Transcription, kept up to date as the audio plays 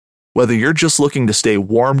Whether you're just looking to stay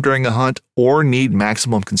warm during a hunt or need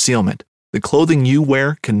maximum concealment, the clothing you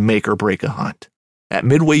wear can make or break a hunt. At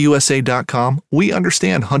MidwayUSA.com, we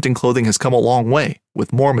understand hunting clothing has come a long way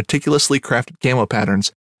with more meticulously crafted camo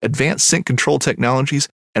patterns, advanced scent control technologies,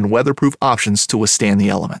 and weatherproof options to withstand the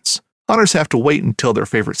elements. Hunters have to wait until their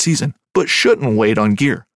favorite season, but shouldn't wait on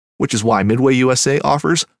gear, which is why Midway USA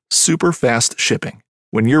offers super fast shipping.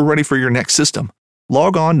 When you're ready for your next system,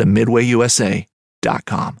 log on to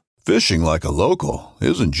MidwayUSA.com. Fishing like a local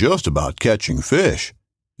isn't just about catching fish.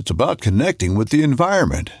 It's about connecting with the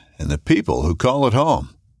environment and the people who call it home.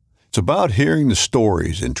 It's about hearing the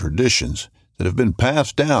stories and traditions that have been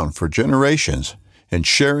passed down for generations and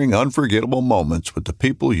sharing unforgettable moments with the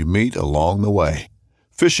people you meet along the way.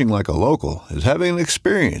 Fishing like a local is having an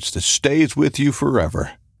experience that stays with you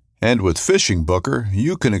forever. And with Fishing Booker,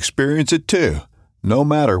 you can experience it too, no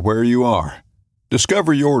matter where you are.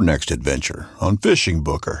 Discover your next adventure on Fishing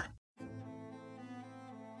Booker.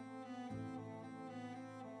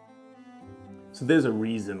 So there's a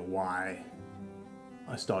reason why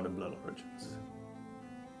I started Blood Origins.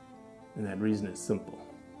 And that reason is simple.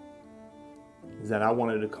 Is that I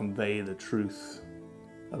wanted to convey the truth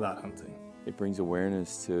about hunting. It brings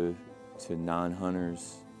awareness to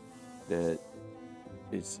non-hunters that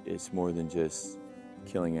it's more than just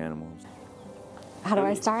killing animals. How do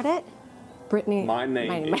I start it? Brittany. My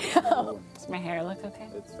name. Does my hair look okay?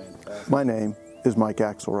 It's fantastic. My name is Mike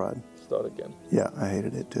Axelrod. Start again. Yeah, I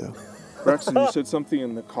hated it too. Braxton, you said something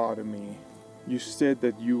in the car to me. You said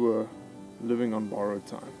that you were living on borrowed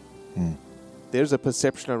time. There's a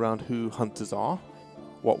perception around who hunters are,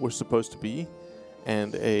 what we're supposed to be,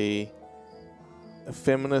 and a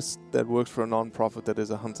feminist that works for a non-profit that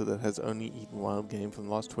is a hunter that has only eaten wild game for the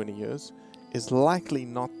last 20 years is likely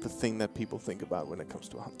not the thing that people think about when it comes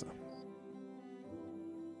to a hunter.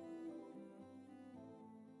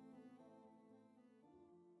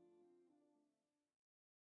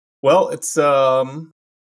 Well, it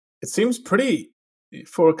seems pretty,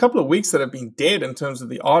 for a couple of weeks that have been dead in terms of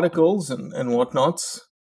the articles and whatnot,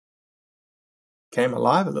 came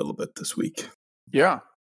alive a little bit this week. Yeah.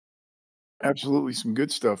 Absolutely some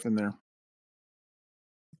good stuff in there.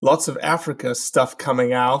 Lots of Africa stuff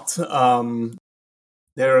coming out. There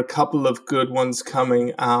are a couple of good ones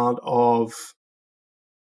coming out of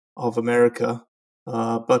America.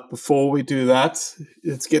 But before we do that,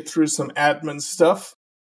 let's get through some admin stuff.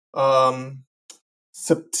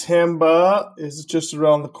 September is just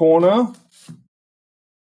around the corner.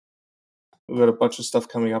 We've got a bunch of stuff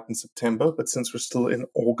coming up in September, but since we're still in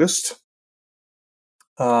August,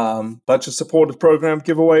 bunch of supported program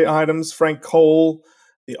giveaway items. Frank Cole,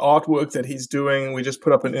 the artwork that he's doing, we just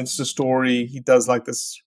put up an Insta story. He does like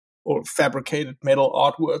this or fabricated metal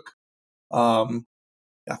artwork.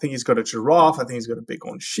 I think he's got a giraffe. I think he's got a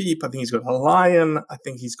bighorn sheep. I think he's got a lion. I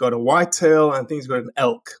think he's got a whitetail. I think he's got an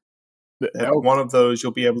elk. The elk. One of those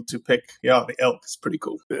you'll be able to pick. Yeah, the elk is pretty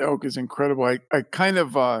cool. The elk is incredible. I kind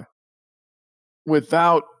of,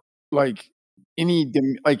 without like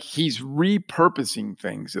he's repurposing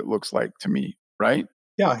things, it looks like to me, right?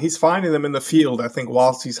 Yeah, he's finding them in the field, I think,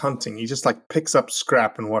 whilst he's hunting. He just like picks up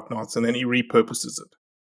scrap and whatnot, and then he repurposes it.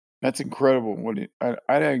 That's incredible.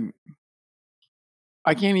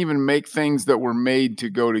 I can't even make things that were made to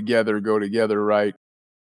go together, right?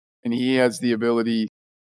 And he has the ability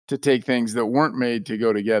to take things that weren't made to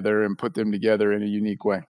go together and put them together in a unique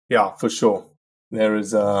way. Yeah, for sure. There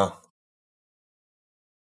is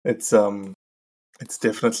it's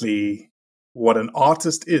definitely what an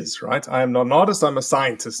artist is, right? I am not an artist, I'm a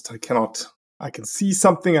scientist. I can see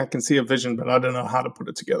something, I can see a vision, but I don't know how to put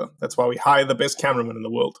it together. That's why we hire the best cameraman in the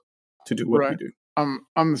world to do what we do.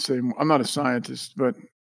 I'm the same. I'm not a scientist, but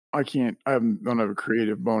I don't have a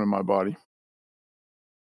creative bone in my body.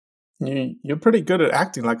 You're pretty good at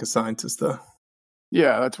acting like a scientist, though.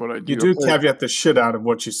 Yeah, that's what I do. You do caveat the shit out of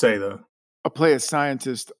what you say, though. I play a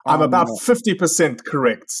scientist. I'm about 50%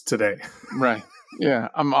 correct today. Right. Yeah,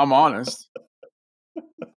 I'm honest.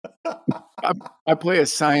 I play a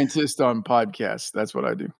scientist on podcasts. That's what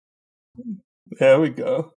I do. There we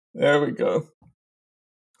go.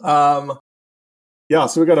 Yeah,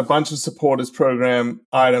 so we got a bunch of supporters program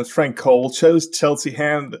items. Frank Cole chose Chelsea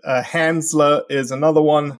Hansler is another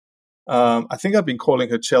one. I think I've been calling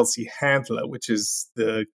her Chelsea Handler, which is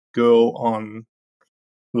the girl on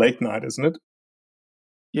Late Night, isn't it?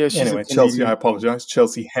 Yeah, she's anyway, Chelsea, I apologize.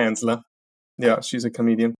 Chelsea Hansler. Yeah, she's a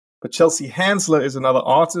comedian. But Chelsea Hansler is another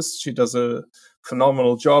artist. She does a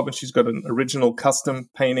phenomenal job, and she's got an original custom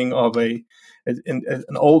painting of an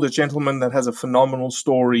older gentleman that has a phenomenal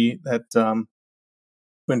story that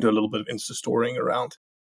went to a little bit of Insta-storying around.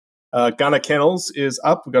 Gunner Kennels is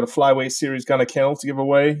up. We've got a Flyway Series Gunner Kennel to give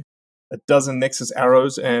away, a dozen Nexus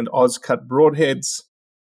arrows and Ozcut broadheads.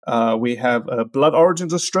 We have a Blood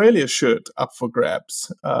Origins Australia shirt up for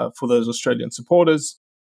grabs for those Australian supporters.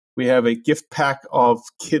 We have a gift pack of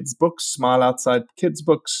kids' books, Smile Outside kids'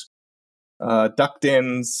 books, duck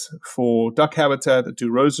dens for duck habitat, a Do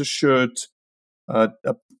Rosa shirt, a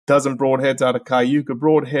dozen broadheads out of Cayuga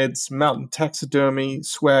broadheads, mountain taxidermy,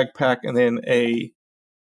 swag pack, and then a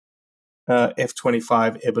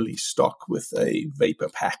F25 Eberly stock with a vapor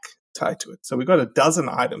pack tied to it. So we've got a dozen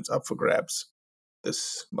items up for grabs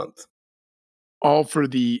this month. All for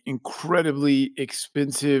the incredibly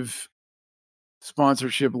expensive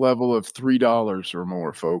sponsorship level of $3 or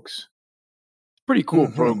more, folks. Pretty cool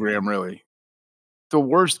program, really. The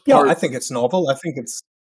worst part. Yeah, I think it's novel. I think it's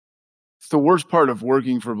the worst part of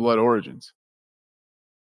working for Blood Origins.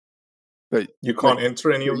 That you can't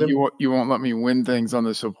enter any of them. You won't let me win things on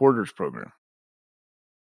the supporters program.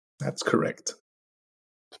 That's correct.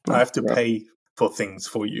 I have to pay for things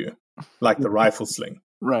for you, like the rifle sling.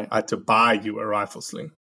 Right. I had to buy you a rifle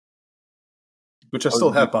sling, which I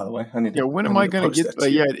still have, by the way. When am I going to get?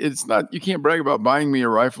 It's not. You can't brag about buying me a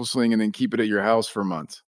rifle sling and then keep it at your house for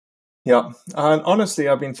months. Yeah, and honestly,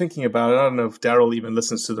 I've been thinking about it. I don't know if Daryl even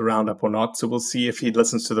listens to the roundup or not, so we'll see if he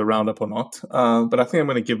listens to the roundup or not. But I think I'm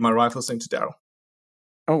going to give my rifle sling to Daryl.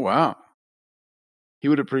 Oh wow, he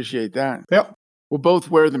would appreciate that. Yep. We'll both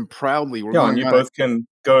wear them proudly. And you both can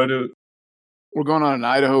go to. We're going on an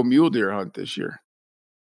Idaho mule deer hunt this year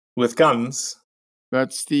with guns.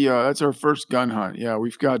 That's our first gun hunt. Yeah,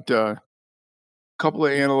 we've got a couple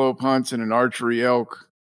of antelope hunts and an archery elk.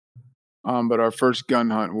 But our first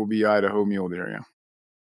gun hunt will be Idaho mule deer.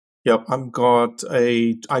 Yeah. Yep,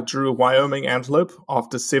 I drew a Wyoming antelope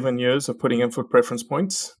after 7 years of putting in for preference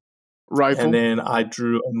points. Rifle. And then I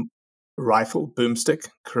drew a rifle, boomstick,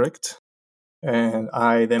 correct. And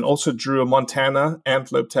I then also drew a Montana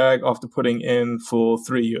antelope tag after putting in for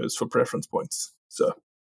 3 years for preference points. So,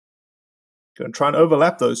 going to try and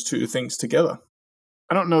overlap those two things together.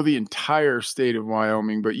 I don't know the entire state of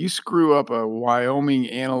Wyoming, but you screw up a Wyoming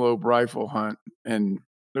antelope rifle hunt, and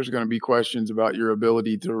there's going to be questions about your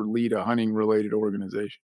ability to lead a hunting-related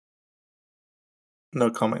organization.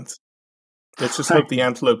 No comments. Let's just hope the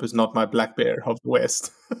antelope is not my black bear of the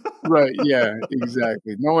West. Right, yeah,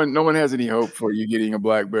 exactly. No one has any hope for you getting a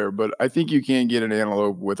black bear, but I think you can get an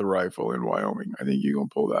antelope with a rifle in Wyoming. I think you're going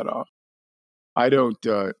to pull that off. I don't.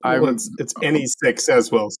 It's any 6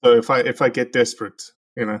 as well. So if I get desperate,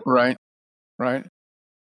 you know. Right.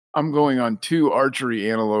 I'm going on 2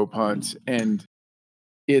 archery antelope hunts, and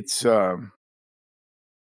it's hard.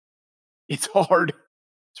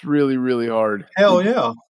 It's really, really hard. Hell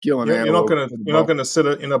yeah. Killing you're not gonna sit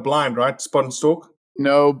in a blind, right? Spot and stalk?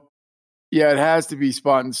 No. Yeah, it has to be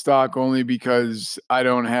spot and stalk only because I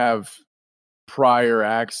don't have prior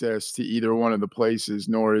access to either one of the places,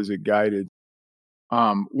 nor is it guided.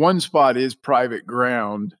 One spot is private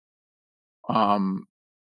ground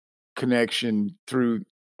connection through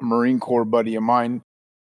a Marine Corps buddy of mine.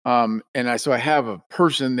 So I have a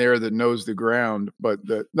person there that knows the ground, but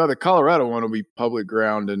the Colorado one will be public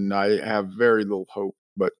ground, and I have very little hope.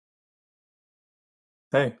 But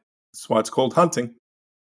hey, that's why it's called hunting.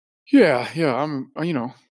 Yeah, I'm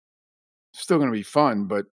still going to be fun,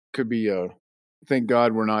 but could be thank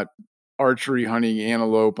God we're not archery hunting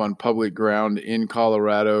antelope on public ground in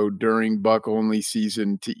Colorado during buck only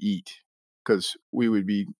season to eat, because we would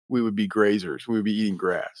be grazers. We would be eating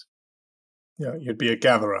grass. Yeah, you'd be a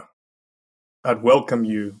gatherer. I'd welcome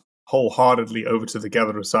you wholeheartedly over to the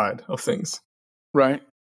gatherer side of things. Right.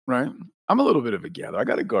 I'm a little bit of a gatherer. I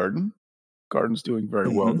got a garden. Garden's doing very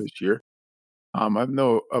well this year. I have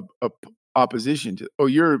no opposition to. Oh,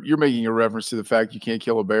 you're making a reference to the fact you can't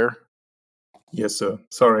kill a bear? Yes, sir.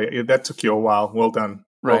 Sorry, that took you a while. Well done.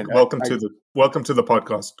 Right. Welcome to the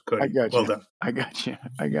podcast, Cody. I got you. Well done. I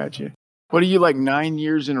got you. What are you, like 9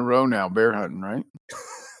 years in a row now bear hunting, right?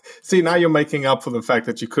 See, now you're making up for the fact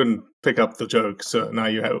that you couldn't pick up the joke. So now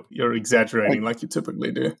you're exaggerating like you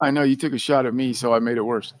typically do. I know you took a shot at me, so I made it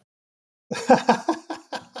worse.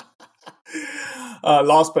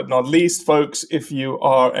 Last but not least, folks, if you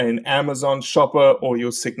are an Amazon shopper or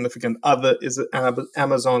your significant other is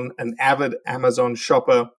an avid Amazon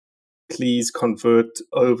shopper, please convert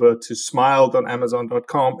over to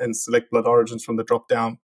smile.amazon.com and select Blood Origins from the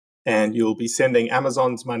drop-down, and you'll be sending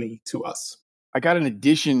Amazon's money to us. I got an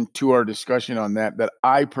addition to our discussion on that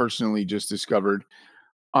I personally just discovered.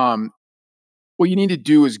 What you need to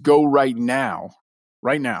do is go right now,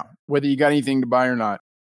 whether you got anything to buy or not,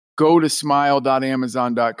 go to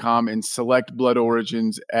smile.amazon.com and select Blood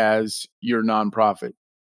Origins as your nonprofit.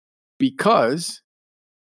 because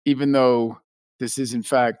even though this is in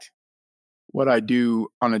fact what I do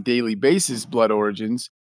on a daily basis, Blood Origins,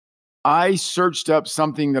 I searched up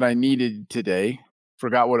something that I needed today,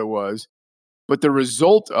 forgot what it was, but the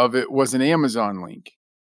result of it was an Amazon link.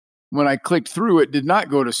 When I clicked through, it did not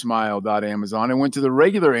go to smile.amazon. I went to the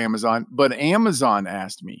regular Amazon, but Amazon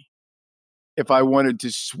asked me if I wanted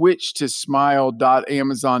to switch to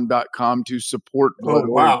smile.amazon.com to support Blood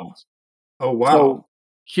Origins. Oh, wow. So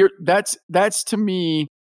here, that's to me,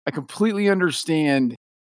 I completely understand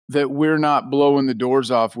that we're not blowing the doors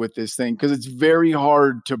off with this thing because it's very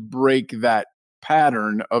hard to break that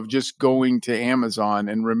pattern of just going to Amazon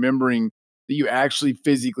and remembering that you actually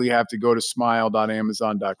physically have to go to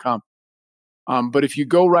smile.amazon.com. But if you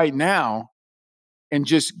go right now and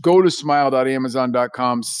just go to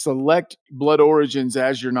smile.amazon.com, select Blood Origins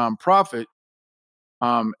as your nonprofit,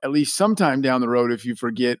 at least sometime down the road, if you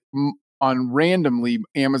forget, on randomly,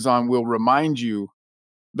 Amazon will remind you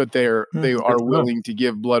that they are willing to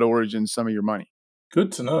give Blood Origins some of your money.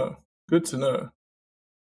 Good to know. Good to know.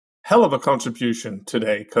 Hell of a contribution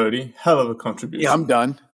today, Cody. Hell of a contribution. Yeah, I'm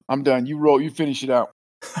done. You finish it out.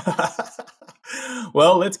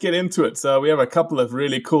 Well, let's get into it. So we have a couple of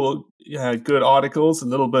really cool, good articles, a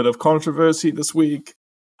little bit of controversy this week,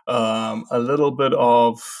 a little bit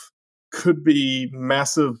of could be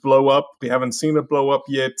massive blow up. We haven't seen it blow up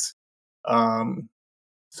yet.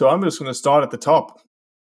 So I'm just going to start at the top.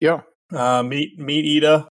 Yeah. Meat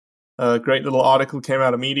Eater. A great little article came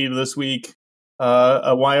out of Meat Eater this week.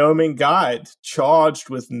 A Wyoming guide charged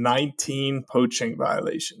with 19 poaching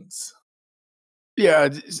violations. Yeah,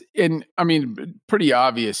 and I mean, pretty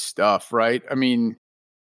obvious stuff, right? I mean,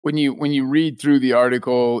 when you read through the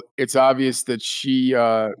article, it's obvious that she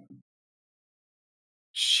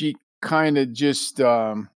kind of just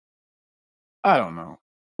I don't know.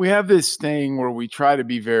 We have this thing where we try to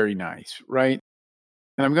be very nice, right?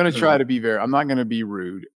 And I'm going to try to be I'm not going to be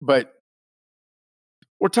rude, but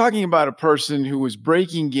we're talking about a person who was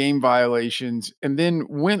breaking game violations and then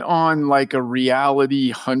went on like a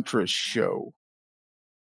reality huntress show.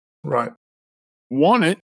 Right. Won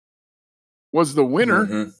it. Was the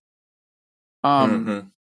winner.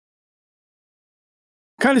 Kind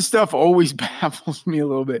of stuff always baffles me a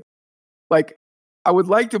little bit. Like, I would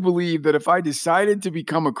like to believe that if I decided to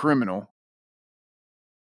become a criminal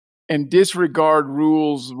and disregard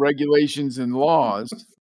rules, regulations, and laws,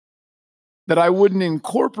 that I wouldn't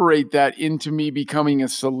incorporate that into me becoming a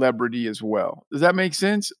celebrity as well. Does that make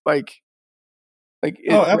sense?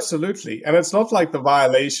 Absolutely. And it's not like the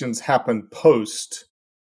violations happened post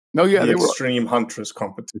the Extreme Huntress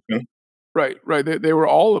competition. Right. They were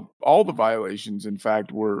all the violations, in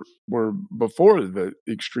fact, were before the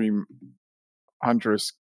Extreme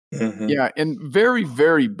Huntress. Yeah, and very,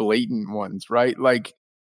 very blatant ones, right? Like,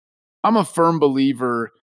 I'm a firm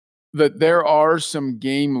believer that there are some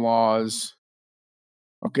game laws.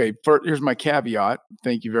 Okay, here's my caveat.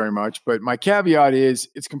 Thank you very much. But my caveat is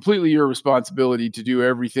it's completely your responsibility to do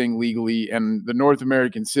everything legally, and the North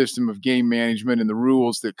American system of game management and the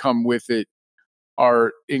rules that come with it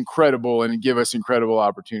are incredible and give us incredible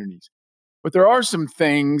opportunities. But there are some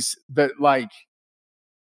things that, like,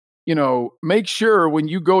 make sure when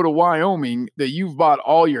you go to Wyoming that you've bought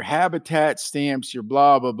all your habitat stamps, your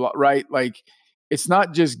blah, blah, blah, right? Like, it's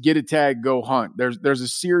not just get a tag, go hunt. There's a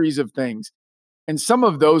series of things. And some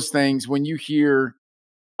of those things, when you hear,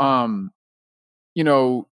 someone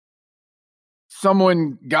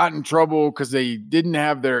got in trouble because they didn't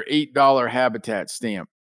have their $8 habitat stamp.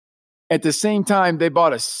 At the same time, they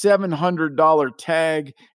bought a $700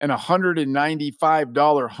 tag and a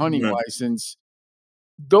 $195 hunting license.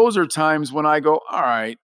 Those are times when I go, all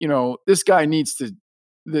right, this guy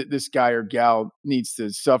or gal needs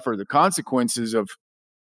to suffer the consequences of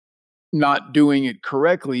not doing it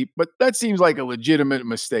correctly. But that seems like a legitimate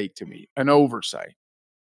mistake to me, an oversight.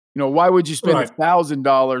 Why would you spend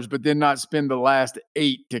 $1,000 but then not spend the last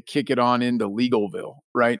 $8 to kick it on into Legalville,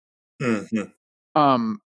 right?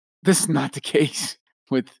 This is not the case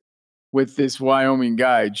with this Wyoming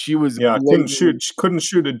guide. She was couldn't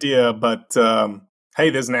shoot a deer, but hey,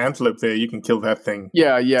 there's an antelope there. You can kill that thing.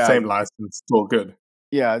 Yeah. Same license, still good.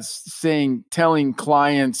 Yeah, telling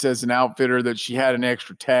clients as an outfitter that she had an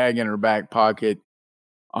extra tag in her back pocket.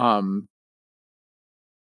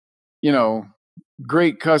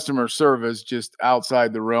 Great customer service, just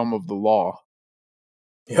outside the realm of the law.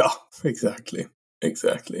 Yeah, exactly.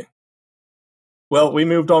 Well, we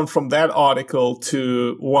moved on from that article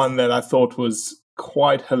to one that I thought was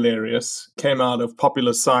quite hilarious. Came out of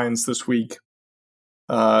Popular Science this week.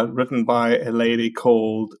 written by a lady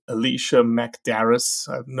called Alicia McDarris.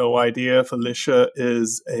 I have no idea if Alicia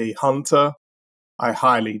is a hunter. I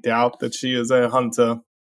highly doubt that she is a hunter.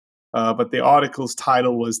 But the article's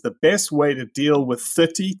title was "The Best Way to Deal with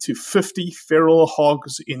 30 to 50 Feral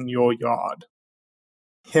Hogs in Your Yard."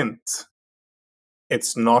 Hint,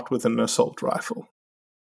 it's not with an assault rifle.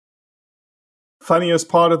 Funniest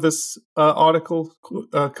part of this article,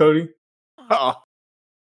 Cody?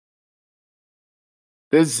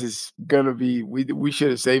 This is gonna be. We should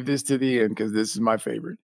have saved this to the end because this is my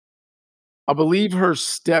favorite. I believe her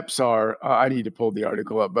steps are. I need to pull the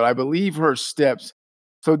article up, but I believe her steps.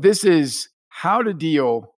 So this is how to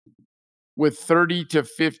deal with 30 to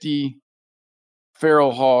 50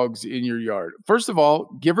 feral hogs in your yard. First of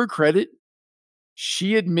all, give her credit.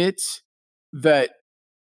 She admits that.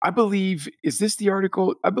 I believe, is this the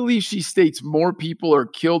article? I believe she states more people are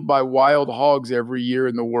killed by wild hogs every year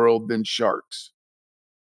in the world than sharks.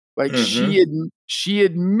 Like she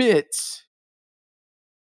admits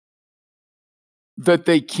that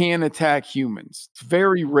they can attack humans. It's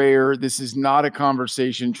very rare. This is not a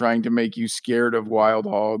conversation trying to make you scared of wild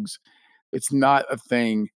hogs. It's not a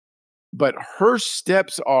thing. But her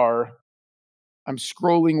steps are, I'm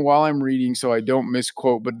scrolling while I'm reading so I don't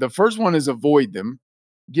misquote, but the first one is avoid them.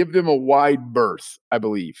 Give them a wide berth, I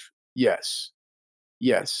believe. Yes.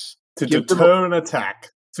 To deter an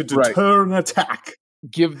attack.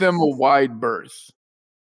 Give them a wide berth.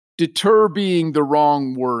 Deter being the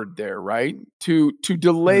wrong word there, right? To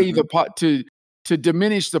delay to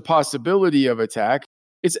diminish the possibility of attack.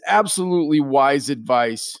 It's absolutely wise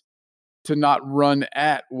advice to not run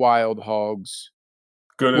at wild hogs.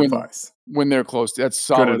 Good advice. When they're close. That's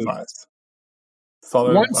solid advice.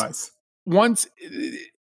 Solid advice. Once,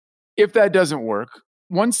 if that doesn't work,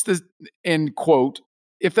 once the end quote,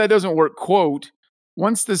 if that doesn't work, quote,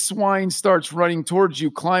 once the swine starts running towards you,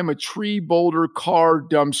 climb a tree, boulder, car,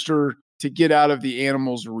 dumpster to get out of the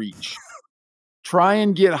animal's reach. Try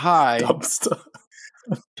and get high. Dumpster.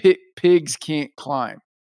 Pigs can't climb.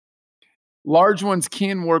 Large ones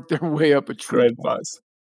can work their way up a tree. Great advice.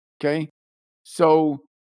 Okay. So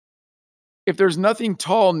if there's nothing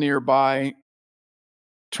tall nearby,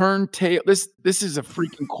 turn tail. This is a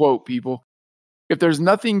freaking quote, people. If there's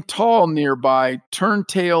nothing tall nearby, turn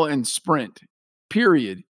tail and sprint.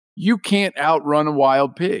 Period. You can't outrun a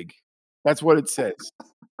wild pig. That's what it says.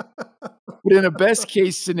 But in a best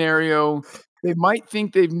case scenario, they might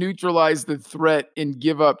think they've neutralized the threat and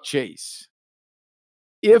give up chase.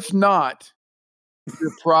 If not,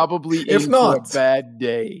 you're probably in for a bad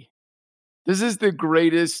day. This is the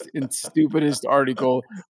greatest and stupidest article.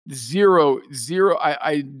 Zero.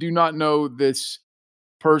 I do not know this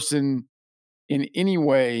person in any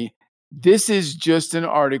way. This is just an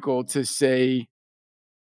article to say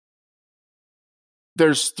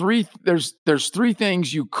there's three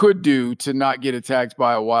things you could do to not get attacked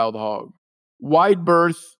by a wild hog. Wide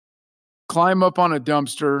berth, climb up on a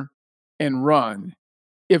dumpster, and run.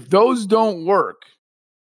 If those don't work,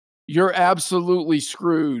 you're absolutely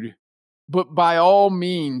screwed. But by all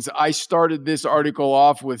means, I started this article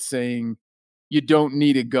off with saying you don't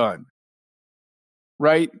need a gun.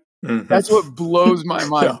 Right? Mm-hmm. That's what blows my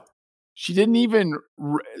mind. Yeah.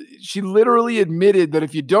 She literally admitted that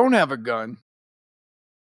if you don't have a gun,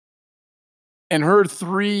 and her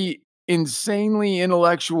 3 insanely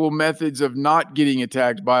intellectual methods of not getting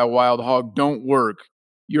attacked by a wild hog don't work,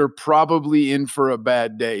 you're probably in for a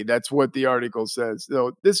bad day. That's what the article says.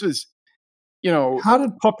 So this was, how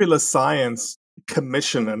did Popular Science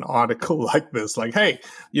commission an article like this? Like, hey,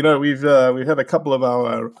 we've had a couple of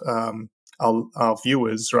our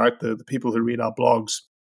viewers, right? The people who read our blogs,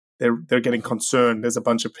 they're getting concerned. There's a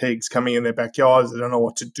bunch of pigs coming in their backyards. They don't know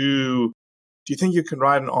what to do. Do you think you can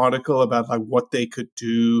write an article about like what they could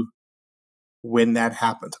do when that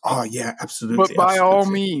happens? Oh yeah, absolutely. But by all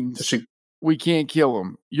means, we can't kill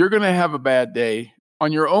them. You're going to have a bad day.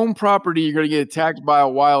 On your own property, you're going to get attacked by a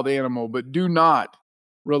wild animal, but do not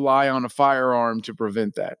rely on a firearm to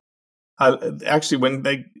prevent that. Actually, when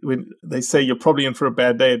they say you're probably in for a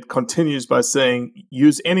bad day, it continues by saying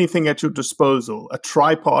use anything at your disposal: a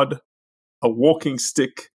tripod, a walking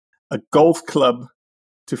stick, a golf club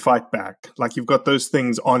to fight back. Like you've got those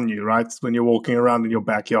things on you, right? When you're walking around in your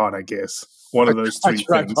backyard, I guess. One of those 3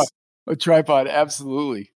 things. A tripod,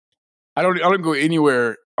 absolutely. I don't go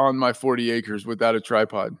anywhere on my 40 acres without a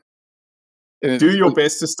tripod. Do your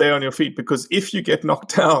best to stay on your feet, because if you get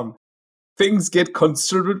knocked down, things get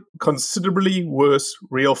considerably worse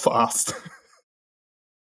real fast.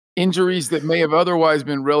 Injuries that may have otherwise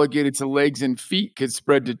been relegated to legs and feet could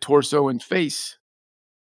spread to torso and face.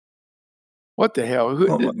 What the hell?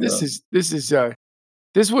 This is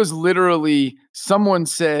This was literally someone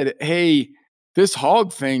said, hey, this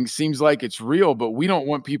hog thing seems like it's real, but we don't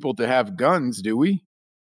want people to have guns, do we?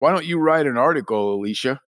 Why don't you write an article,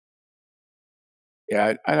 Alicia?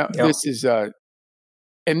 Yeah, I don't. Yep. This is and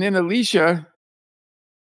then Alicia,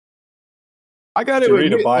 I got Did to you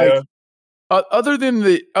read a admit, bio? other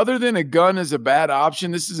than a gun is a bad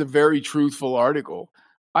option, this is a very truthful article.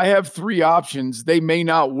 I have 3 options. They may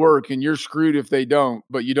not work, and you're screwed if they don't.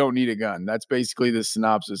 But you don't need a gun. That's basically the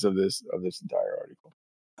synopsis of this entire article.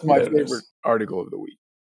 It's my favorite article of the week.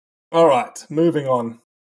 All right, moving on.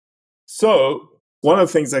 So, one of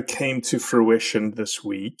the things that came to fruition this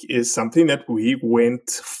week is something that we went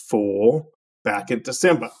for back in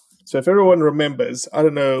December. So, if everyone remembers, I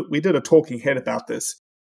don't know, we did a talking head about this.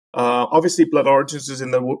 Obviously, Blood Origins is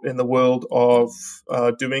in the world of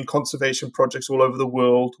doing conservation projects all over the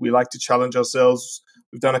world. We like to challenge ourselves.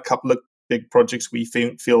 We've done a couple of big projects we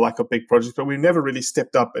feel like are big projects, but we've never really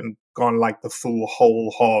stepped up and gone like the full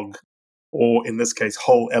whole hog, or in this case,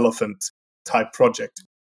 whole elephant type project.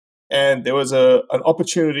 And there was an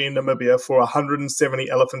opportunity in Namibia for 170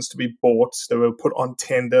 elephants to be bought. They were put on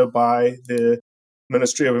tender by the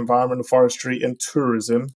Ministry of Environment, Forestry and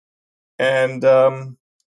Tourism. And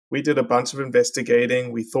we did a bunch of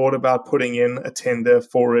investigating. We thought about putting in a tender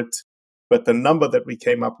for it, but the number that we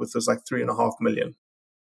came up with was like 3.5 million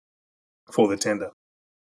for the tender.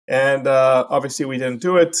 And obviously we didn't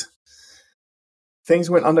do it. Things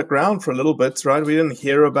went underground for a little bit, right? We didn't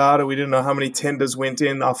hear about it. We didn't know how many tenders went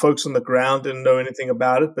in. Our folks on the ground didn't know anything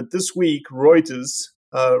about it. But this week, Reuters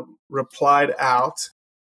replied out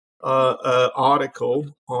an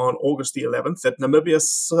article on August the 11th that Namibia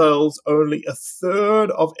sells only a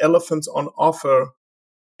third of elephants on offer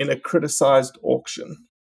in a criticized auction.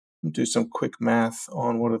 I'll do some quick math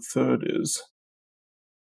on what a third is.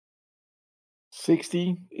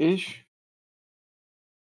 60-ish?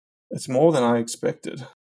 It's more than I expected.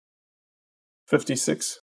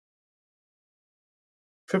 56.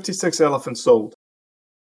 56 elephants sold.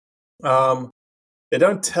 They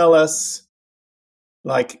don't tell us,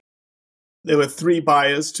 like, there were 3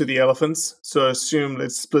 buyers to the elephants. So assume,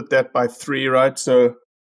 let's split that by 3, right? So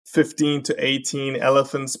 15 to 18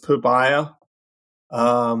 elephants per buyer.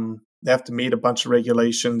 They have to meet a bunch of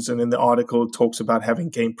regulations. And in the article, it talks about having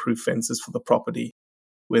game-proof fences for the property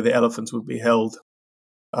where the elephants would be held.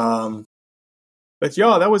 But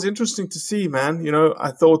yeah, that was interesting to see, man. You know,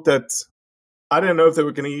 I thought that I didn't know if they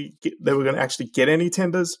were going to actually get any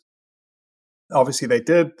tenders. Obviously, they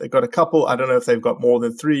did. They got a couple. I don't know if they've got more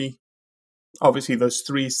than 3. Obviously, those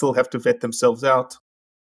 3 still have to vet themselves out.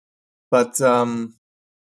 But yeah,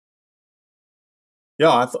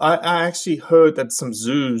 I actually heard that some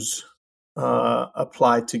zoos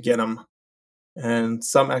applied to get them, and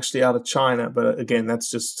some actually out of China. But again, that's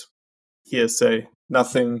just hearsay.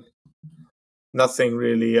 Nothing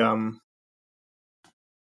really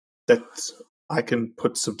that I can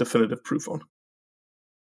put some definitive proof on.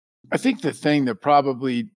 I think the thing that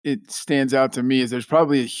probably it stands out to me is there's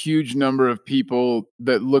probably a huge number of people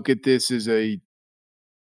that look at this as a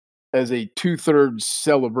 2/3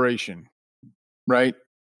 celebration, right?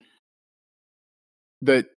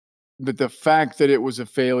 That the fact that it was a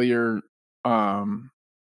failure, or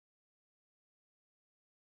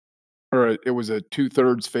it was a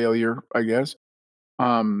 2/3 failure, I guess,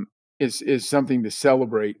 is something to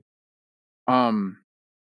celebrate.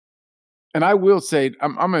 And I will say, there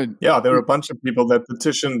were a bunch of people that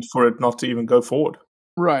petitioned for it not to even go forward.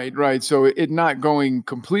 Right. So it not going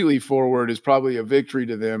completely forward is probably a victory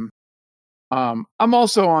to them. I'm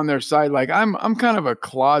also on their side. Like I'm kind of a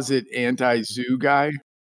closet anti-zoo guy.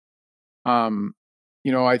 I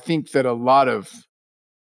think that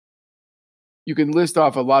you can list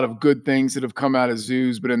off a lot of good things that have come out of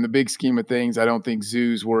zoos, but in the big scheme of things, I don't think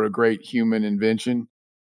zoos were a great human invention.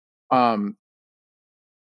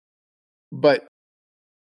 But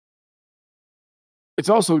it's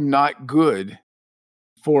also not good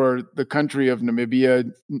for the country of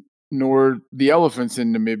Namibia, nor the elephants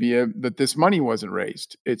in Namibia, that this money wasn't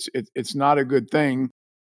raised. It's not a good thing.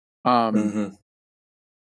 And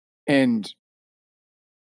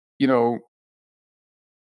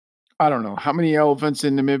I don't know how many elephants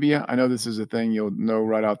in Namibia. I know this is a thing you'll know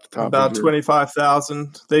right off the top. About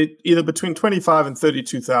 25,000. They either between 25 and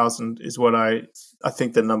 32,000 is what I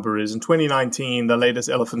think the number is. In 2019, the latest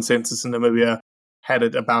elephant census in Namibia had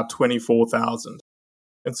it about 24,000.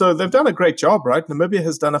 And so they've done a great job, right? Namibia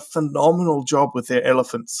has done a phenomenal job with their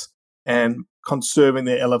elephants and conserving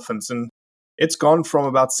their elephants. And it's gone from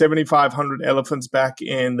about 7,500 elephants back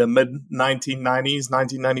in the mid-1990s,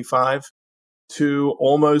 1995, to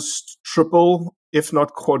almost triple, if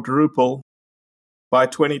not quadruple, by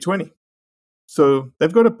 2020. So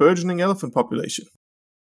they've got a burgeoning elephant population.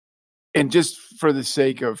 And just for the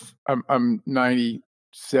sake of, I'm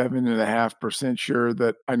 97.5% sure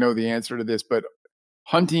that I know the answer to this, but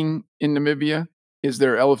hunting in Namibia, is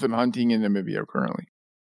there elephant hunting in Namibia currently?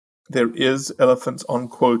 There is elephants on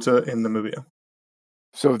quota in Namibia.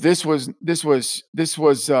 So this was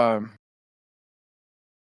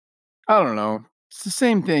I don't know. It's the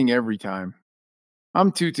same thing every time.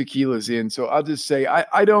 I'm 2 tequilas in, so I'll just say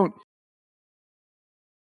I don't.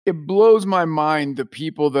 It blows my mind the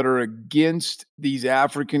people that are against these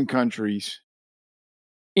African countries,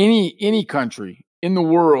 any country in the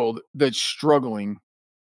world that's struggling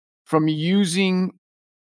from using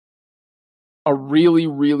a really,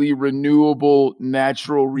 really renewable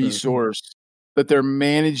natural resource that they're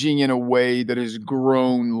managing in a way that has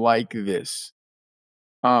grown like this.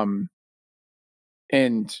 And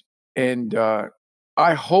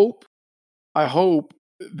I hope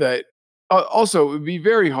that also it would be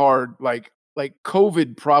very hard. Like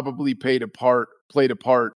COVID probably played a part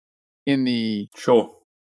in the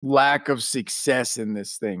lack of success in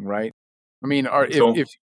this thing, right? I mean,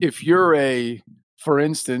 if you're for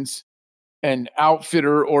instance, an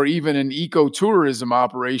outfitter or even an ecotourism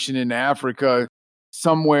operation in Africa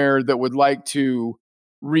somewhere that would like to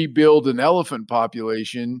rebuild an elephant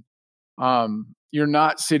population, you're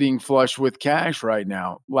not sitting flush with cash right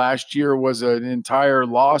now. Last year was an entire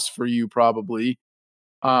loss for you probably.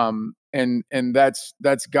 And that's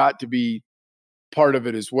got to be part of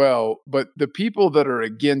it as well. But the people that are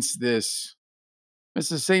against this, it's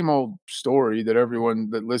the same old story that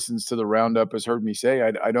everyone that listens to the Roundup has heard me say.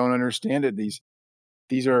 I don't understand it. These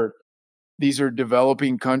are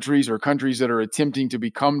developing countries or countries that are attempting to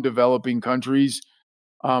become developing countries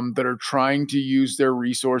that are trying to use their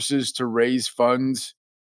resources to raise funds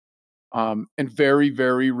and very,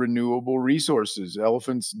 very renewable resources.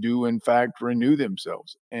 Elephants do, in fact, renew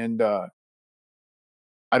themselves. And I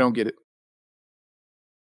don't get it.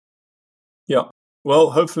 Yeah.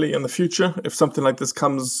 Well, hopefully in the future, if something like this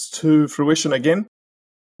comes to fruition again,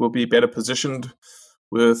 we'll be better positioned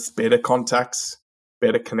with better contacts,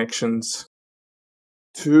 better connections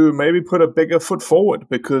to maybe put a bigger foot forward.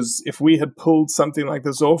 Because if we had pulled something like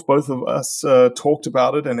this off, both of us talked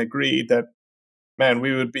about it and agreed that, man,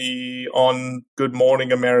 we would be on Good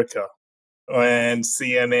Morning America and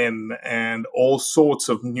CNN and all sorts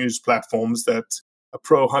of news platforms that a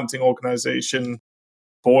pro-hunting organization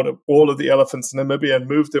bought all of the elephants in Namibia and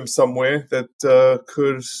moved them somewhere that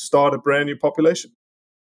could start a brand new population.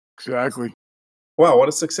 Exactly. Wow, what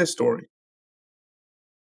a success story.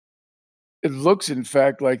 It looks, in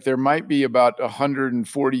fact, like there might be about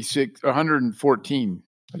 114.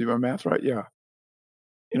 I do my math right? Yeah.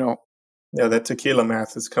 Yeah, that tequila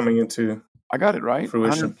math is coming into I got it right. fruition.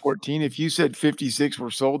 114. If you said 56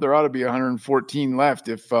 were sold, there ought to be 114 left.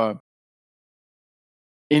 If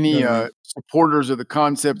any supporters of the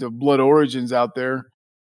concept of blood origins out there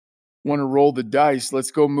want to roll the dice,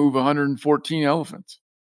 let's go move 114 elephants.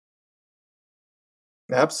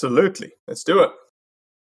 Absolutely. Let's do it.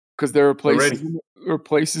 Because there are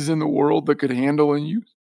places in the world that could handle and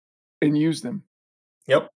use them.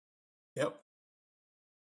 Yep.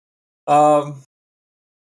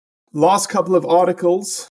 Last couple of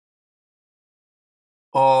articles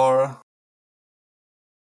are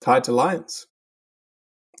tied to lions.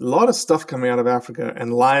 A lot of stuff coming out of Africa,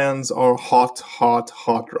 and lions are hot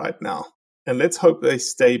right now. And let's hope they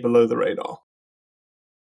stay below the radar.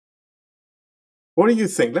 What do you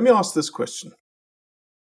think? Let me ask this question.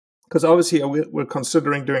 Because obviously we're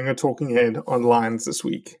considering doing a talking head on lions this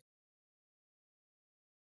week.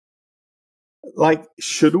 Like,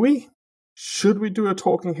 should we? Should we do a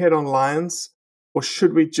talking head on lions? Or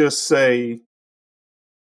should we just say,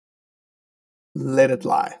 let it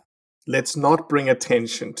lie? Let's not bring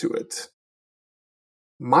attention to it.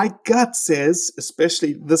 My gut says,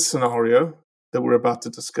 especially this scenario that we're about to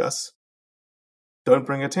discuss, don't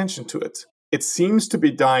bring attention to it. It seems to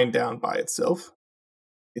be dying down by itself.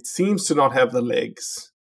 It seems to not have the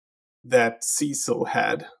legs that Cecil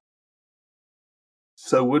had.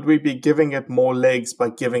 So would we be giving it more legs by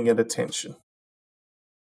giving it attention?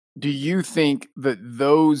 Do you think that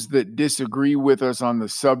those that disagree with us on the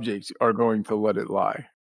subject are going to let it lie?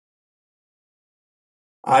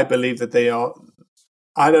 I believe that they are.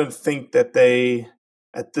 I don't think that they,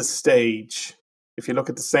 at this stage, if you look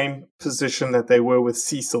at the same position that they were with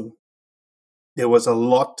Cecil, there was a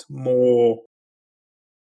lot more,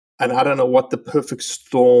 and I don't know what the perfect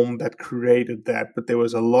storm that created that, but there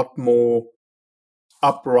was a lot more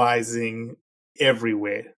uprising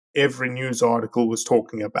everywhere. Every news article was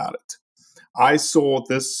talking about it. I saw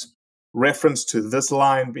this reference to this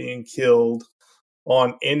lion being killed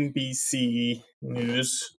on NBC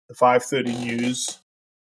News, the 5:30 news,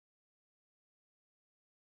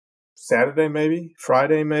 Saturday maybe,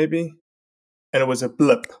 Friday maybe, and it was a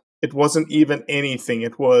blip. It wasn't even anything.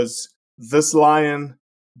 It was, this lion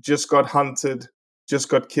just got hunted, just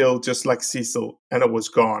got killed, just like Cecil, and it was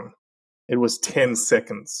gone. It was 10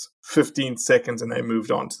 seconds, 15 seconds, and they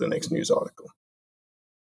moved on to the next news article.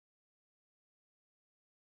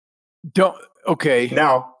 Okay.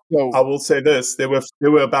 Now, I will say this: there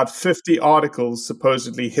were about 50 articles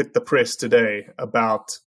supposedly hit the press today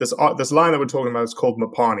about this lion that we're talking about. Is called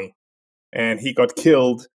Mopani, and he got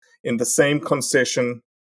killed in the same concession.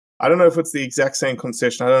 I don't know if it's the exact same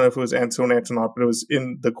concession. I don't know if it was Antoinette or not, but it was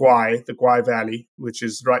in the Kwai Valley, which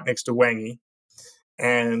is right next to Wangi.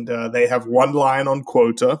 And they have one lion on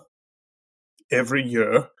quota every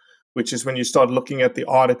year, which is when you start looking at the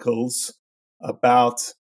articles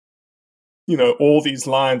about, all these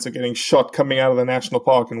lions are getting shot coming out of the national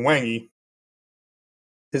park in Wangi.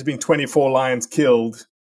 There's been 24 lions killed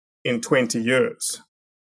in 20 years.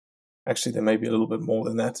 Actually, there may be a little bit more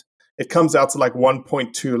than that. It comes out to like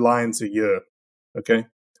 1.2 lions a year, okay,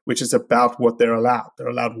 which is about what they're allowed. They're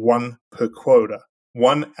allowed one per quota.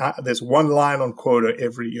 There's one lion on quota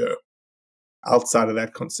every year outside of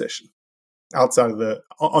that concession. On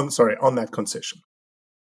that concession.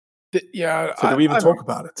 Yeah. So do we even talk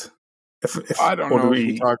about it? I don't know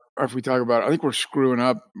if we talk about it. I think we're screwing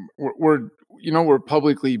up. We're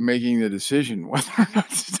publicly making the decision whether or not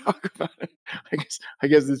to talk about it. I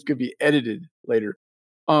guess this could be edited later.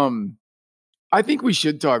 I think we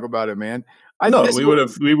should talk about it, man. We would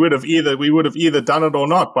have either done it or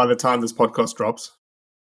not by the time this podcast drops.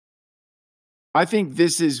 I think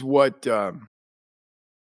this is what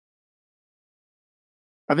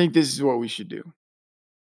we should do.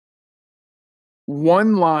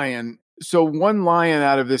 One lion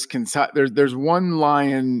out of this there's one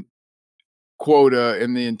lion quota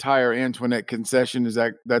in the entire Antoinette concession.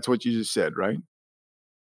 That's what you just said, right?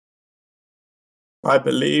 I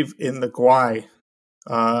believe in the Kwai,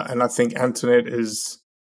 and I think Antoinette is,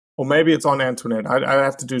 or maybe it's on Antoinette. I'd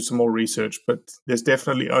have to do some more research, but there's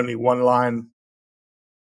definitely only one lion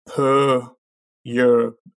per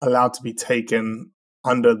year allowed to be taken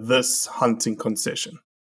under this hunting concession.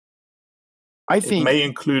 I think it may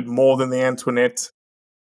include more than the Antoinette,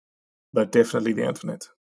 but definitely the Antoinette.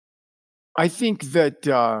 I think that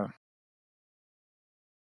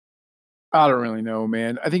I don't really know,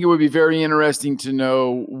 man. I think it would be very interesting to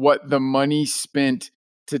know what the money spent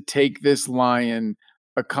to take this lion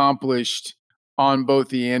accomplished on both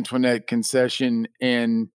the Antoinette concession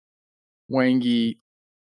and Wangi,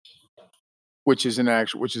 which is a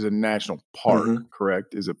national park,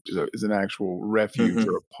 correct? Is an actual refuge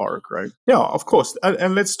or a park, right? Yeah, of course.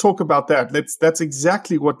 And let's talk about that. That's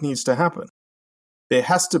exactly what needs to happen. There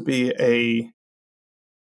has to be a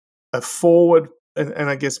forward. And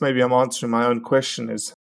I guess maybe I'm answering my own question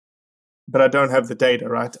but I don't have the data,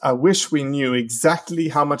 right? I wish we knew exactly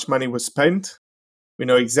how much money was spent. We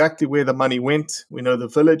know exactly where the money went. We know the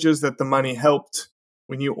villages that the money helped.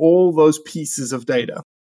 We knew all those pieces of data.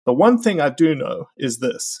 The one thing I do know is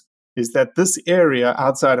that this area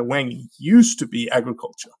outside of Wangi used to be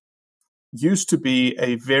agriculture, used to be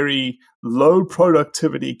a very low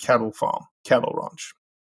productivity cattle ranch,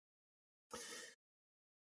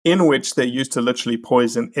 in which they used to literally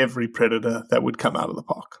poison every predator that would come out of the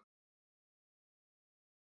park.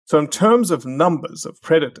 So in terms of numbers of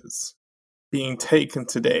predators being taken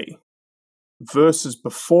today versus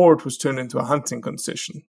before it was turned into a hunting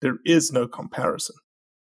concession, there is no comparison.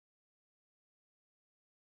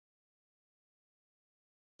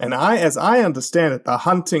 And as I understand it, the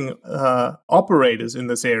hunting operators in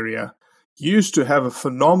this area used to have a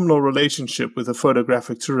phenomenal relationship with the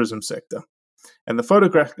photographic tourism sector. And the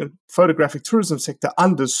photographic tourism sector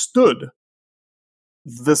understood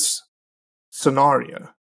this scenario.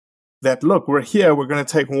 That, look, we're here, we're going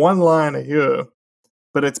to take one lion a year,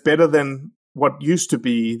 but it's better than what used to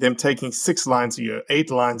be them taking 6 lions a year, 8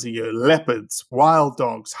 lions a year, leopards, wild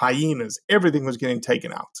dogs, hyenas, everything was getting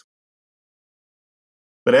taken out.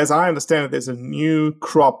 But as I understand it, there's a new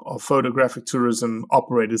crop of photographic tourism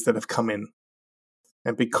operators that have come in.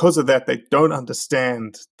 And because of that, they don't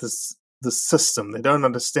understand the system. They don't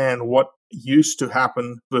understand what used to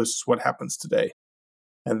happen versus what happens today.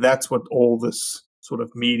 And that's what all this sort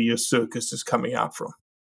of media circus is coming out from.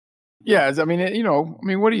 Yeah, I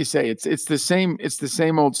mean, what do you say? It's the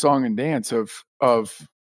same old song and dance of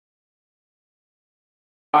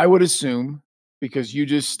I would assume because you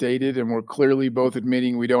just stated, and we're clearly both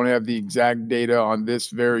admitting we don't have the exact data on this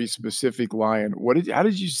very specific lion. How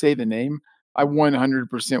did you say the name? I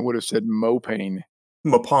 100% would have said Mopane.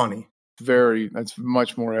 Mopani. That's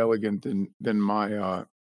much more elegant than my.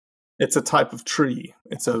 It's a type of tree.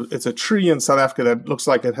 It's a tree in South Africa that looks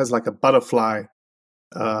like it has like a butterfly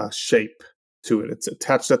shape to it. It's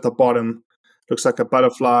attached at the bottom. Looks like a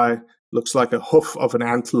butterfly. Looks like a hoof of an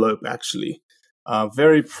antelope, actually.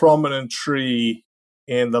 Very prominent tree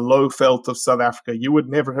in the low veld of South Africa. You would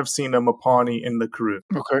never have seen a Mopani in the Karoo.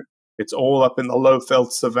 Okay. It's all up in the low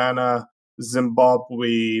veld savanna,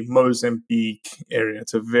 Zimbabwe, Mozambique area.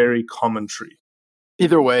 It's a very common tree.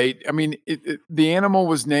 Either way, I mean, the animal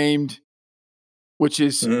was named, which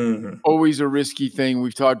is always a risky thing.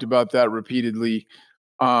 We've talked about that repeatedly.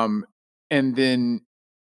 And then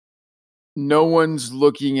no one's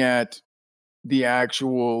looking at the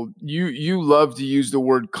actual, you love to use the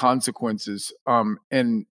word consequences.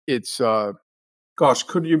 And it's, gosh,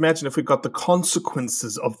 could you imagine if we got the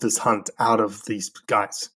consequences of this hunt out of these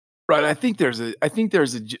guys? Right. I think there's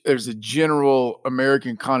a general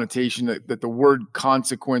American connotation that the word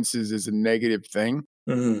consequences is a negative thing.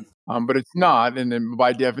 But it's not. And then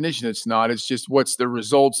by definition, it's not. It's just what's the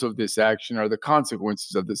results of this action or the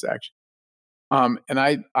consequences of this action. And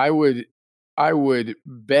I would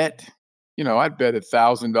bet, I'd bet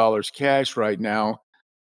 $1,000 cash right now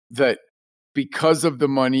that because of the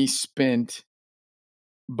money spent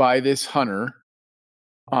by this hunter,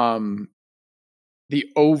 the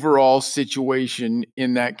overall situation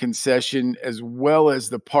in that concession, as well as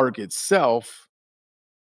the park itself,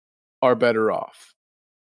 are better off.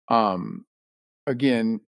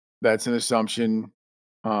 Again, that's an assumption,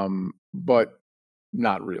 but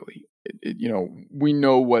not really. We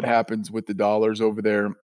know what happens with the dollars over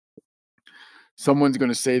there. Someone's going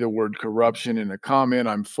to say the word corruption in a comment.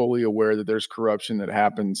 I'm fully aware that there's corruption that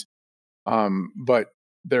happens, but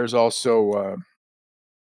there's also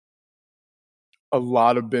a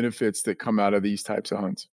lot of benefits that come out of these types of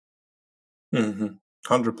hunts.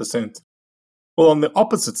 100%. Well, on the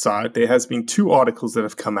opposite side, there has been 2 articles that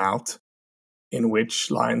have come out in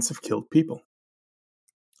which lions have killed people.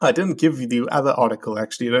 I didn't give you the other article,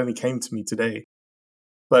 actually. It only came to me today.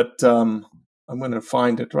 But I'm going to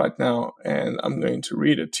find it right now, and I'm going to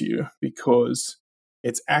read it to you because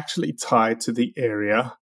it's actually tied to the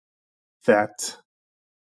area that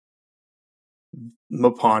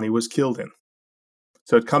Mopani was killed in.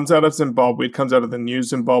 So it comes out of Zimbabwe. It comes out of the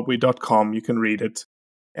newszimbabwe.com. You can read it.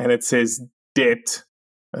 And it says DET,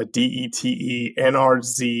 DETE,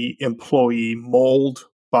 NRZ employee mauled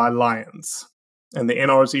by lions. And the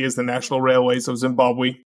NRZ is the National Railways of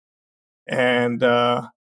Zimbabwe. And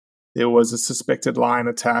there was a suspected lion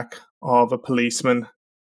attack of a policeman.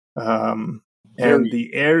 And the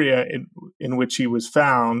area in which he was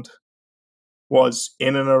found was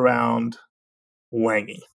in and around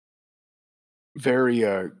Wangi. Very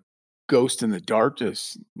Ghost in the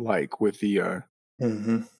Darkness, like with the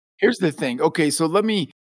Here's the thing. Okay, so let me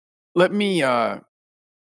I'm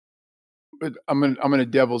gonna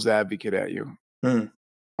devil's advocate at you. I'm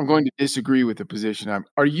going to disagree with the position.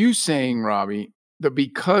 Are you saying, Robbie, that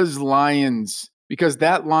because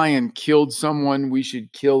that lion killed someone, we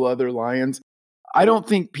should kill other lions? I don't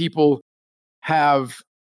think people have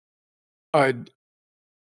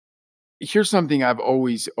here's something I've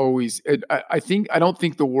always I don't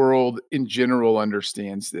think the world in general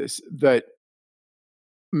understands this, that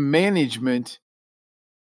management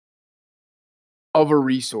of a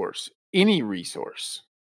resource, any resource,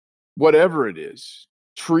 whatever it is,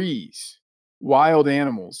 trees, wild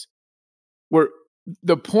animals,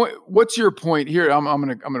 what's your point here? I'm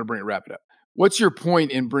gonna wrap it up. What's your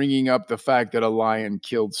point in bringing up the fact that a lion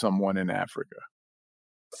killed someone in Africa?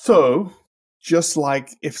 So, just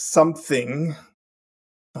like if something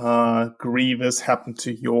grievous happened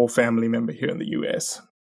to your family member here in the US,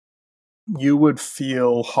 you would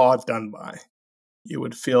feel hard done by. You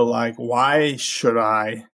would feel like, why should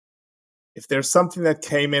I? If there's something that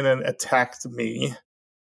came in and attacked me,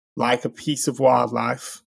 like a piece of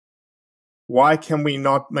wildlife, why can we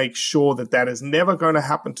not make sure that that is never going to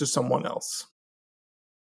happen to someone else?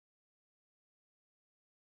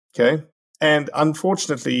 Okay? And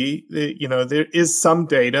unfortunately, there is some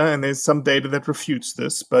data, and there's some data that refutes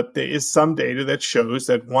this, but there is some data that shows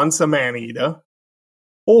that once a man-eater,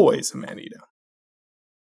 always a man-eater.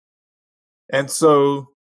 And so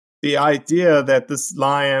the idea that this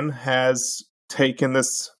lion has taken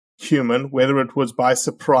this human, whether it was by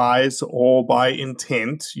surprise or by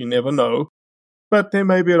intent, you never know, but there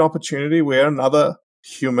may be an opportunity where another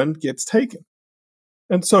human gets taken.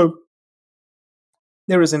 And so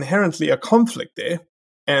there is inherently a conflict there,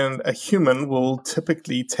 and a human will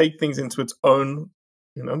typically take things into its own,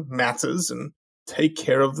 matters and take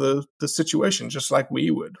care of the situation, just like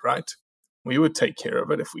we would, right? We would take care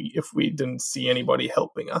of it if we didn't see anybody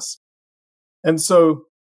helping us. And so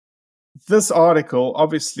this article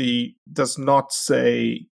obviously does not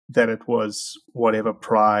say that it was whatever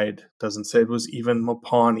Pride, doesn't say it was even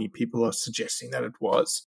Mopani. People are suggesting that it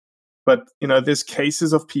was. But, there's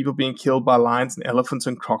cases of people being killed by lions and elephants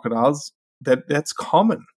and crocodiles. That's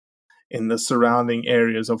common in the surrounding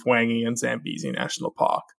areas of Hwange and Zambezi National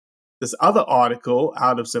Park. This other article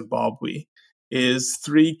out of Zimbabwe is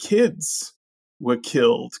 3 kids were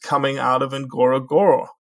killed coming out of Ngorongoro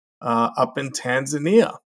up in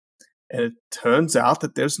Tanzania. And it turns out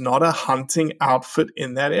that there's not a hunting outfit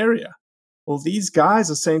in that area. Well, these guys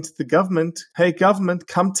are saying to the government, hey, government,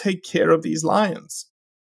 come take care of these lions.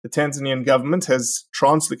 The Tanzanian government has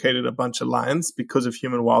translocated a bunch of lions because of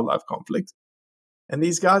human-wildlife conflict. And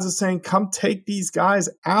these guys are saying, come take these guys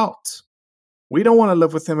out. We don't want to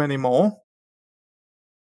live with them anymore.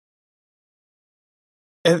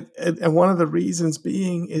 And one of the reasons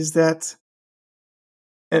being is that,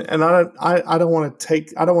 and I don't want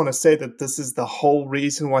to say that this is the whole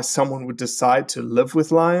reason why someone would decide to live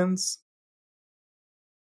with lions,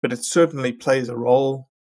 but it certainly plays a role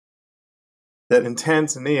that in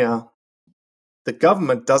Tanzania, the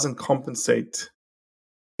government doesn't compensate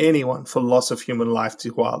anyone for loss of human life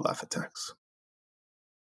to wildlife attacks.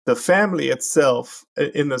 The family itself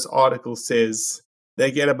in this article says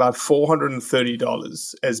they get about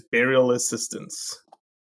 $430 as burial assistance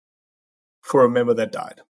for a member that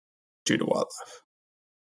died due to wildlife.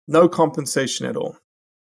 No compensation at all.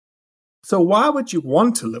 So why would you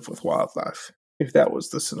want to live with wildlife if that was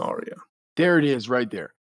the scenario? There it is right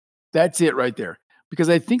there. That's it right there. Because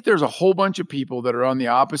I think there's a whole bunch of people that are on the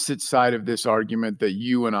opposite side of this argument that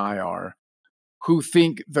you and I are, who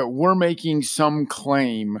think that we're making some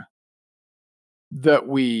claim that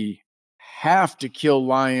we have to kill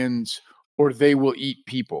lions or they will eat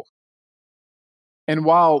people. And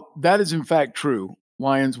while that is in fact true,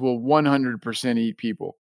 lions will 100% eat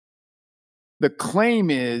people. The claim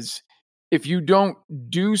is if you don't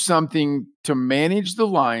do something to manage the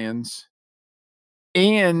lions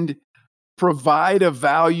and provide a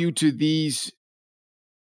value to these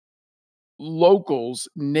locals,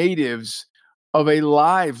 natives of a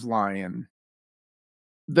live lion,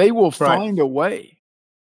 they will find a way.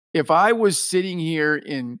 If I was sitting here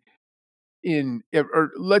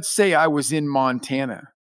or let's say I was in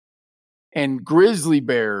Montana and grizzly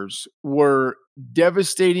bears were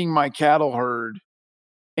devastating my cattle herd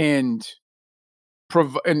and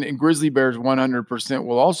grizzly bears 100%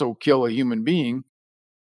 will also kill a human being.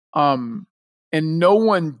 And no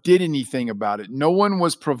one did anything about it. No one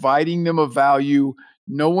was providing them a value.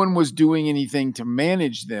 No one was doing anything to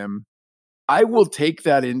manage them. I will take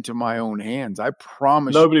that into my own hands. I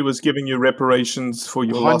promise. Nobody was giving you reparations for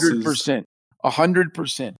your losses.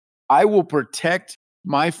 100%. I will protect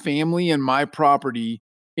my family and my property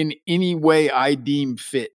in any way I deem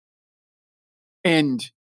fit. And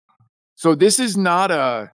so this is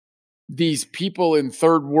not these people in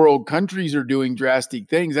third world countries are doing drastic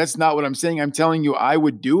things. That's not what I'm saying. I'm telling you, I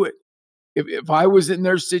would do it. If I was in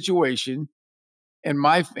their situation and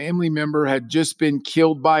my family member had just been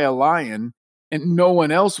killed by a lion and no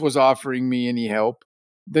one else was offering me any help,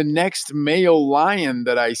 the next male lion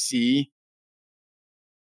that I see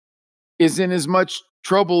is in as much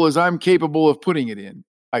trouble as I'm capable of putting it in,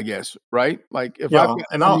 I guess, right? Like if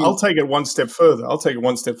I'll take it one step further.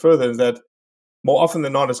 Is that more often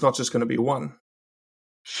than not, it's not just going to be one.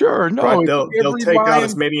 Sure, no. Right? They'll take out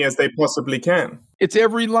as many as they possibly can. It's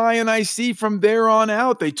every lion I see from there on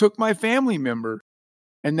out. They took my family member,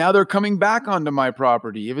 and now they're coming back onto my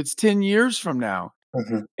property. If it's 10 years from now,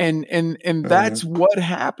 and that's what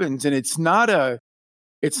happens. And it's not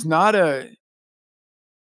an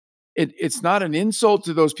insult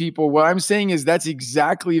to those people. What I'm saying is that's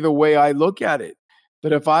exactly the way I look at it.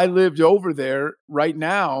 That if I lived over there right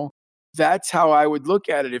now, that's how I would look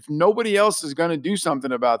at it. If nobody else is going to do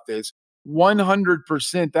something about this,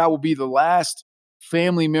 100% that will be the last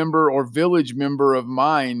family member or village member of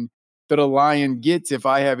mine that a lion gets if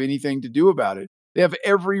I have anything to do about it. They have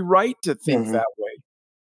every right to think that way.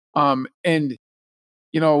 And,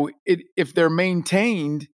 if they're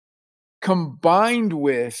maintained, combined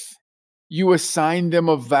with you assign them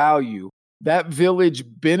a value, that village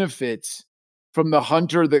benefits from the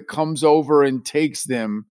hunter that comes over and takes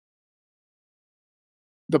them.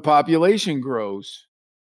 The population grows.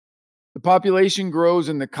 The population grows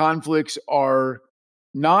and the conflicts are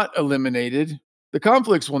not eliminated. The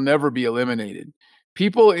conflicts will never be eliminated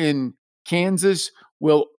People in Kansas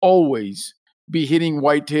will always be hitting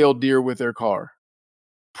white-tailed deer with their car.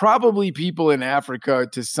 Probably people in Africa,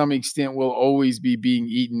 to some extent, will always be being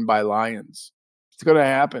eaten by lions. It's going to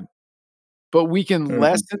happen. But we can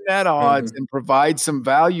lessen that odds and provide some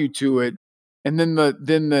value to it. And then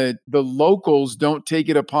the locals don't take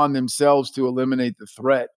it upon themselves to eliminate the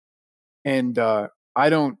threat. And I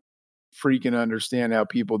don't freaking understand how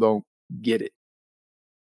people don't get it.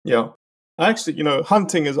 Yeah. Actually,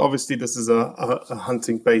 hunting is obviously, this is a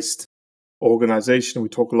hunting-based organization. We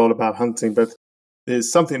talk a lot about hunting, but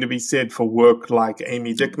there's something to be said for work like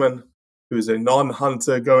Amy Dickman, who's a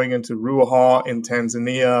non-hunter, going into Ruaha in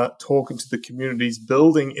Tanzania, talking to the communities,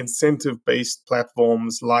 building incentive-based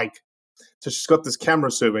platforms so she's got this camera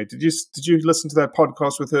survey. Did you listen to that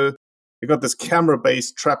podcast with her? They got this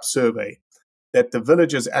camera-based trap survey that the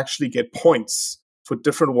villagers actually get points for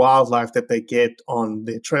different wildlife that they get on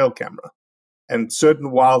their trail camera. And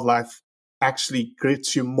certain wildlife actually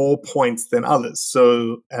gets you more points than others.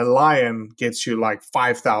 So a lion gets you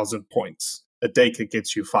 5,000 points. A dacre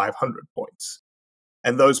gets you 500 points.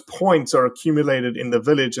 And those points are accumulated in the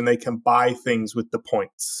village, and they can buy things with the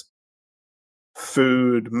points.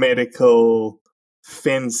 Food, medical,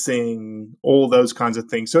 fencing, all those kinds of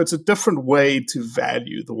things. So it's a different way to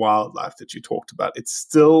value the wildlife that you talked about. It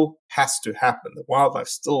still has to happen. The wildlife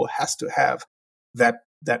still has to have that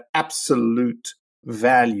absolute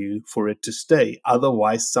value for it to stay.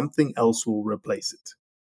 Otherwise, something else will replace it.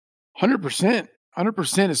 100%.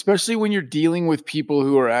 100%, especially when you're dealing with people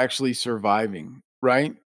who are actually surviving,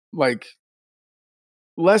 right? Like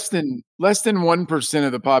less than 1%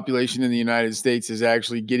 of the population in the United States is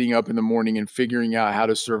actually getting up in the morning and figuring out how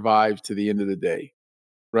to survive to the end of the day,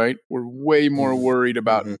 right? We're way more worried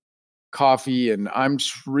about coffee, and I'm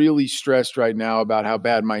really stressed right now about how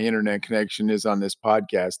bad my internet connection is on this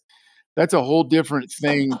podcast. That's a whole different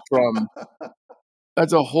thing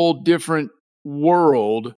that's a whole different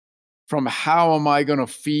world from how am I going to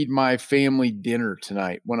feed my family dinner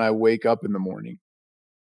tonight when I wake up in the morning.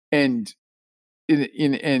 And I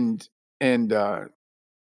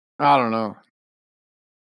don't know.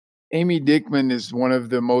 Amy Dickman is one of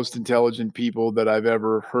the most intelligent people that I've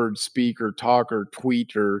ever heard speak or talk or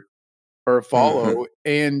tweet or follow.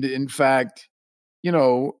 And in fact,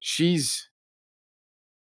 she's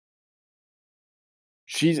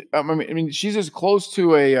she's as close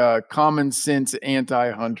to a common sense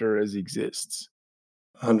anti-hunter as exists.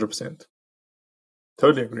 100%.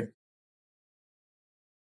 Totally agree.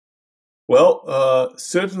 Well,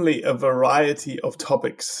 certainly a variety of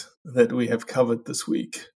topics that we have covered this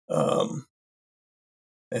week. And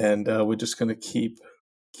we're just going to keep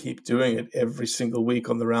doing it every single week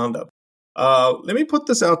on the Roundup. Let me put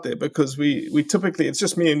this out there, because we typically, it's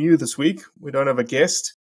just me and you this week. We don't have a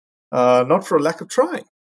guest, not for a lack of trying.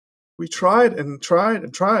 We tried and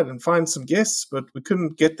find some guests, but we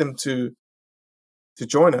couldn't get them to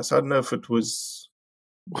join us. I don't know if it was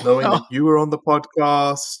knowing that you were on the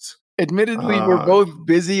podcast. Admittedly, we're both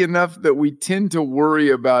busy enough that we tend to worry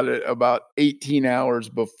about it about 18 hours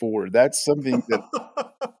before. That's something that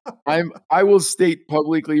I will state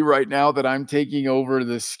publicly right now that I'm taking over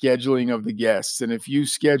the scheduling of the guests. And if you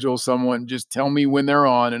schedule someone, just tell me when they're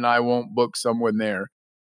on and I won't book someone there.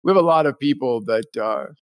 We have a lot of people that,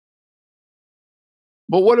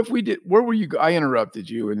 but what if we did, where were you? I interrupted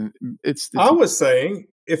you, and I was saying,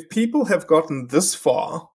 if people have gotten this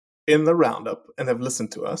far in the Roundup and have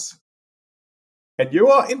listened to us, and you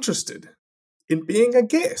are interested in being a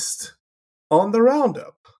guest on the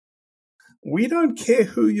Roundup, we don't care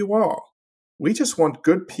who you are. We just want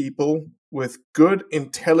good people with good,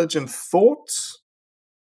 intelligent thoughts.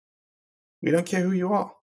 We don't care who you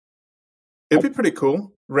are. It'd be pretty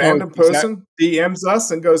cool. Random person DMs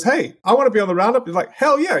us and goes, "Hey, I want to be on the Roundup." You're like,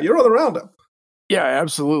 "Hell yeah, you're on the Roundup." Yeah,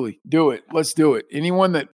 absolutely. Do it. Let's do it.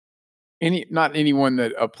 Not anyone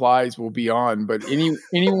that applies will be on, but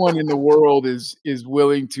anyone in the world is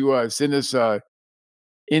willing to send us a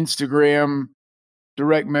Instagram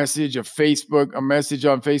direct message, a message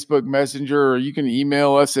on Facebook Messenger, or you can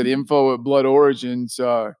email us at info@Blood Origins.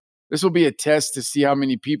 This will be a test to see how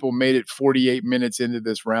many people made it 48 minutes into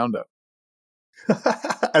this Roundup.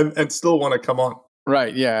 and still want to come on.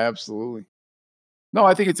 Right. Yeah, absolutely. No,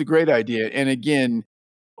 I think it's a great idea. And again,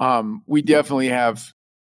 we definitely have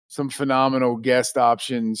some phenomenal guest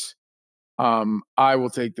options. I will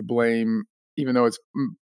take the blame, even though it's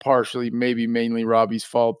partially, maybe mainly Robbie's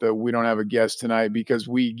fault that we don't have a guest tonight, because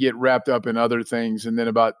we get wrapped up in other things. And then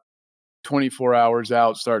about 24 hours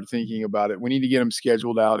out, start thinking about it. We need to get them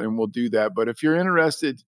scheduled out, and we'll do that. But if you're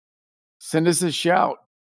interested, send us a shout.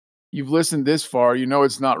 You've listened this far,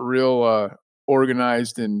 it's not real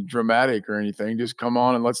organized and dramatic or anything. Just come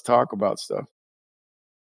on and let's talk about stuff.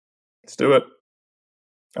 Let's do it.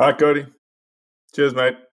 All right, Cody. Cheers,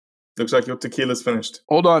 mate. Looks like your tequila's finished.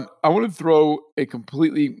 Hold on. I want to throw a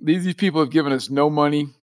completely... These people have given us no money.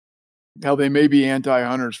 Hell, they may be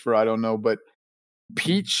anti-hunters for I don't know, but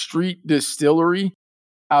Peach Street Distillery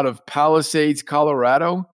out of Palisades,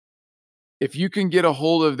 Colorado. If you can get a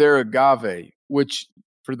hold of their agave, which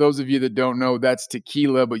for those of you that don't know, that's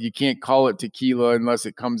tequila, but you can't call it tequila unless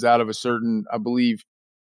it comes out of a certain, I believe,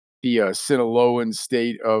 the Sinaloan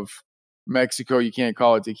state of Mexico. You can't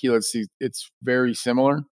call it tequila. It's very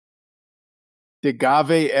similar. The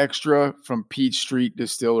agave extra from Peach Street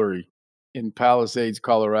Distillery in Palisades,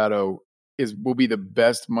 Colorado will be the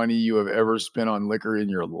best money you have ever spent on liquor in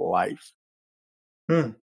your life.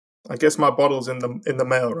 I guess my bottle's in the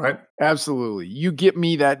mail, right? Absolutely. You get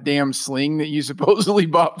me that damn sling that you supposedly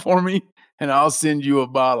bought for me, and I'll send you a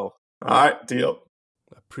bottle. All right, deal.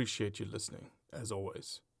 I appreciate you listening, as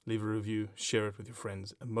always. Leave a review, share it with your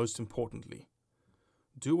friends, and most importantly,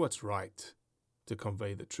 do what's right to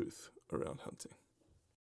convey the truth around hunting.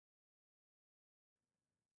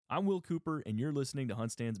 I'm Will Cooper, and you're listening to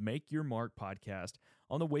HuntStand's Make Your Mark podcast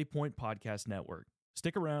on the Waypoint Podcast Network.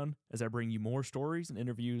 Stick around as I bring you more stories and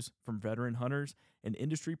interviews from veteran hunters and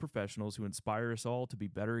industry professionals who inspire us all to be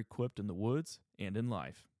better equipped in the woods and in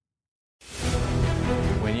life.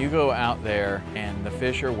 When you go out there and the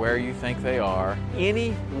fish are where you think they are,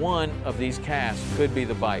 any one of these casts could be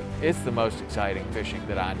the bite. It's the most exciting fishing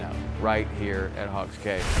that I know, right here at Hawks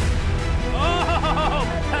Cave. Oh,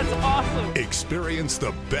 that's awesome! Experience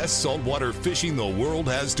the best saltwater fishing the world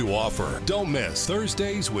has to offer. Don't miss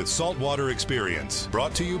Thursdays with Saltwater Experience,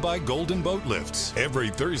 brought to you by Golden Boat Lifts,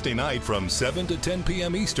 every Thursday night from 7 to 10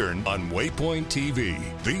 p.m. Eastern on Waypoint TV,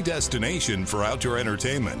 the destination for outdoor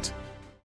entertainment.